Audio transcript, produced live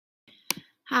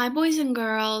Hi, boys and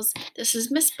girls. This is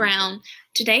Miss Brown.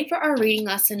 Today, for our reading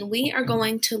lesson, we are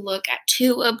going to look at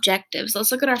two objectives.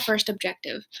 Let's look at our first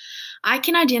objective. I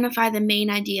can identify the main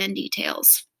idea and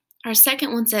details. Our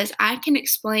second one says, I can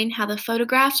explain how the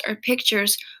photographs or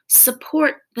pictures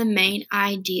support the main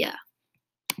idea.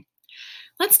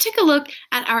 Let's take a look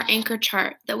at our anchor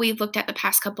chart that we've looked at the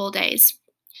past couple of days.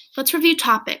 Let's review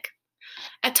topic.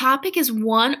 A topic is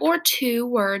one or two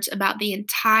words about the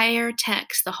entire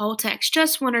text, the whole text,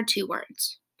 just one or two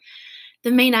words.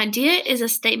 The main idea is a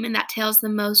statement that tells the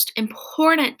most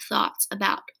important thoughts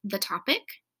about the topic.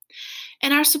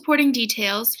 And our supporting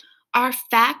details are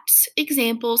facts,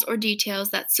 examples, or details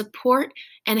that support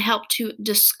and help to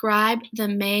describe the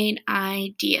main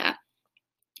idea.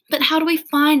 But how do we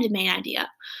find the main idea?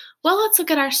 Well, let's look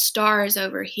at our stars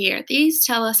over here. These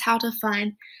tell us how to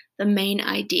find the main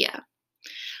idea.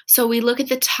 So we look at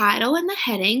the title and the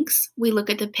headings, we look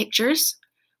at the pictures,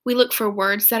 we look for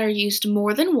words that are used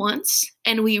more than once,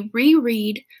 and we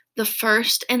reread the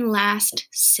first and last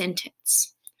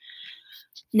sentence.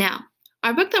 Now,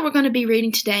 our book that we're going to be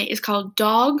reading today is called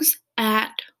Dogs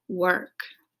at Work.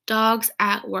 Dogs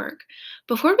at Work.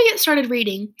 Before we get started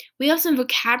reading, we have some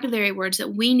vocabulary words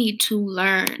that we need to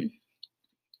learn.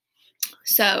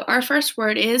 So our first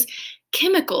word is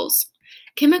chemicals.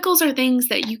 Chemicals are things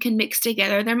that you can mix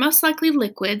together. They're most likely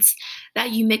liquids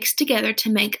that you mix together to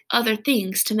make other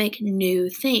things, to make new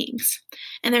things.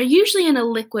 And they're usually in a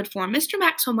liquid form. Mr.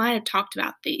 Maxwell might have talked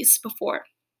about these before.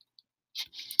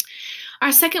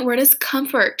 Our second word is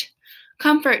comfort.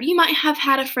 Comfort. You might have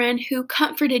had a friend who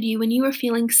comforted you when you were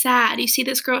feeling sad. You see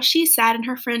this girl, she's sad and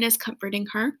her friend is comforting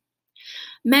her.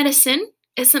 Medicine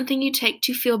is something you take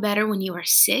to feel better when you are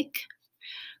sick.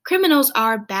 Criminals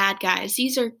are bad guys.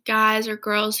 These are guys or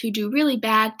girls who do really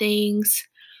bad things.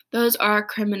 Those are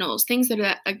criminals, things that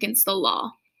are against the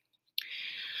law.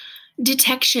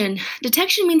 Detection.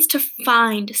 Detection means to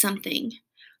find something.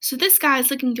 So this guy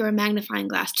is looking through a magnifying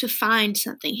glass to find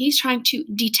something. He's trying to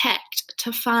detect,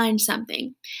 to find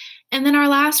something. And then our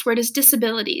last word is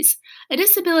disabilities. A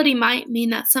disability might mean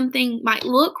that something might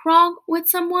look wrong with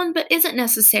someone, but isn't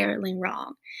necessarily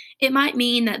wrong. It might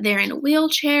mean that they're in a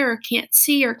wheelchair or can't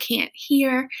see or can't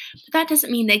hear, but that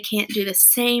doesn't mean they can't do the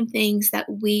same things that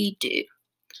we do.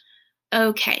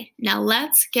 Okay, now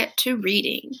let's get to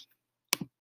reading.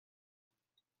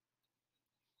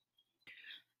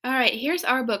 All right, here's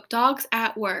our book, Dogs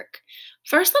at Work.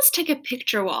 First, let's take a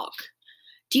picture walk.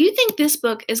 Do you think this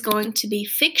book is going to be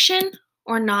fiction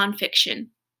or nonfiction?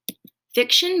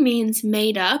 Fiction means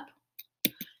made up.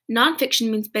 Nonfiction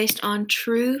means based on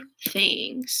true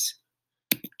things.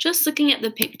 Just looking at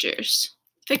the pictures.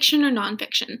 Fiction or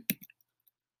nonfiction?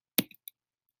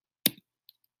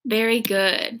 Very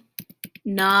good.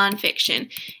 Nonfiction.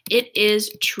 It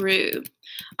is true.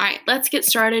 All right, let's get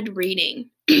started reading.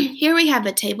 Here we have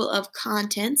a table of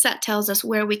contents that tells us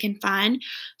where we can find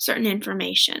certain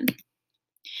information.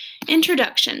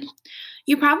 Introduction.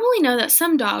 You probably know that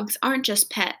some dogs aren't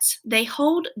just pets. They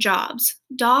hold jobs.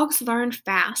 Dogs learn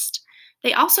fast.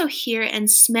 They also hear and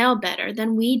smell better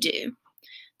than we do.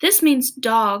 This means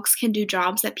dogs can do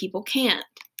jobs that people can't.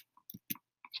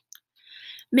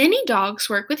 Many dogs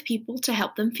work with people to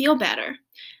help them feel better.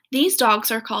 These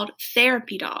dogs are called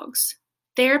therapy dogs.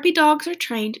 Therapy dogs are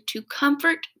trained to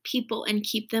comfort people and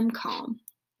keep them calm.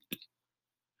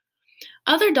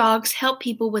 Other dogs help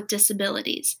people with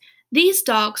disabilities. These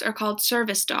dogs are called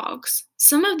service dogs.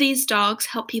 Some of these dogs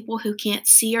help people who can't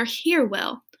see or hear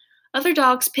well. Other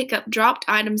dogs pick up dropped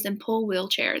items and pull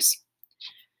wheelchairs.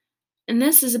 And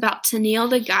this is about Tennille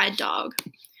the guide dog.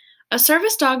 A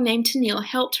service dog named Tennille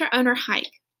helped her owner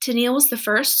hike. Tennille was the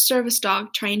first service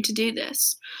dog trained to do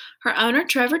this. Her owner,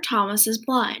 Trevor Thomas, is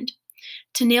blind.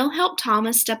 Tennille helped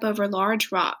Thomas step over large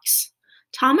rocks.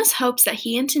 Thomas hopes that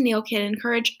he and Tennille can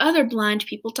encourage other blind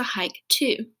people to hike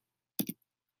too.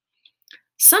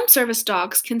 Some service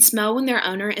dogs can smell when their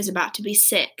owner is about to be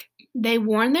sick. They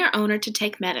warn their owner to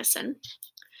take medicine.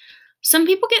 Some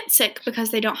people get sick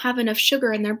because they don't have enough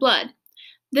sugar in their blood.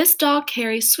 This dog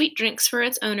carries sweet drinks for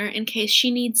its owner in case she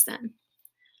needs them.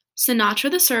 Sinatra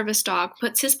the service dog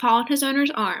puts his paw on his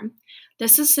owner's arm.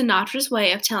 This is Sinatra's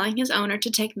way of telling his owner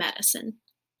to take medicine.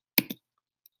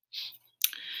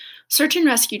 Search and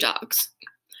rescue dogs.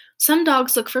 Some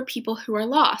dogs look for people who are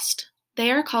lost.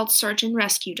 They are called search and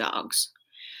rescue dogs.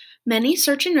 Many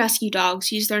search and rescue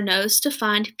dogs use their nose to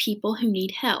find people who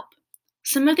need help.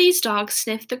 Some of these dogs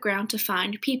sniff the ground to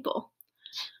find people.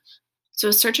 So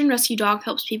a search and rescue dog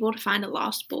helps people to find a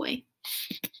lost boy.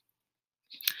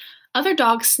 Other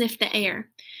dogs sniff the air.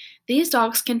 These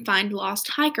dogs can find lost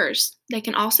hikers. They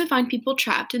can also find people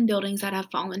trapped in buildings that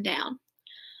have fallen down.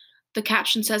 The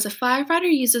caption says, a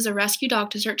firefighter uses a rescue dog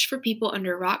to search for people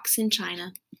under rocks in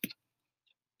China.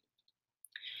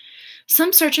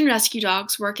 Some search and rescue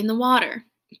dogs work in the water.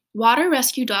 Water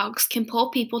rescue dogs can pull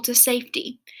people to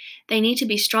safety. They need to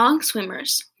be strong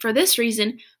swimmers. For this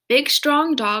reason, big,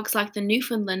 strong dogs like the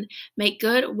Newfoundland make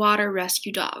good water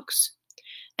rescue dogs.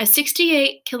 A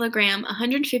 68-kilogram,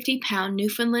 150-pound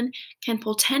Newfoundland can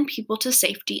pull 10 people to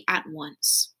safety at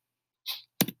once.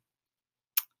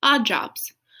 Odd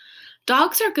jobs.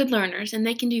 Dogs are good learners and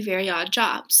they can do very odd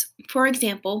jobs. For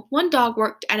example, one dog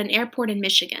worked at an airport in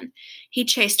Michigan. He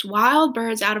chased wild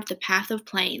birds out of the path of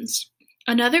planes.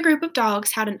 Another group of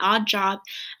dogs had an odd job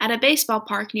at a baseball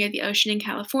park near the ocean in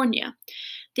California.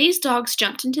 These dogs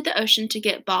jumped into the ocean to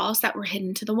get balls that were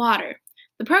hidden to the water.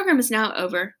 The program is now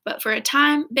over, but for a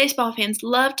time, baseball fans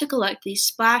loved to collect these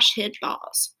splash hit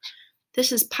balls.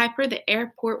 This is Piper the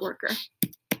airport worker.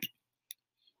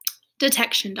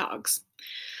 Detection dogs.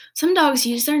 Some dogs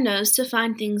use their nose to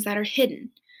find things that are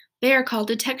hidden. They are called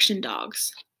detection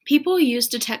dogs. Police use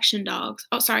detection dogs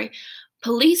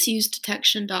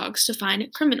to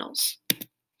find criminals.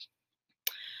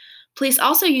 Police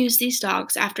also use these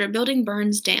dogs after a building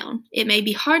burns down. It may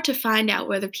be hard to find out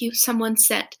whether someone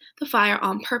set the fire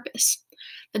on purpose.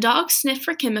 The dogs sniff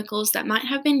for chemicals that might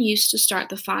have been used to start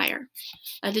the fire.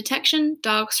 A detection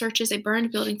dog searches a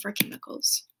burned building for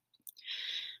chemicals.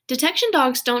 Detection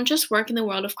dogs don't just work in the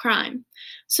world of crime.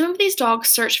 Some of these dogs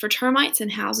search for termites in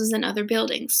houses and other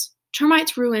buildings.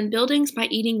 Termites ruin buildings by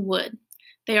eating wood.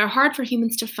 They are hard for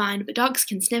humans to find, but dogs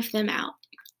can sniff them out.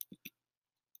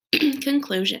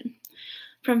 Conclusion.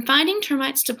 From finding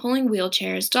termites to pulling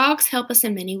wheelchairs, dogs help us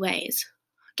in many ways.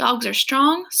 Dogs are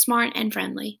strong, smart, and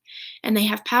friendly, and they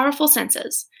have powerful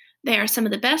senses. They are some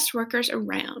of the best workers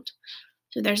around.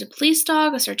 So there's a police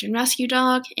dog, a search and rescue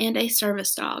dog, and a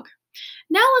service dog.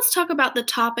 Now let's talk about the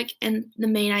topic and the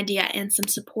main idea and some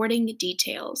supporting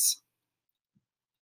details.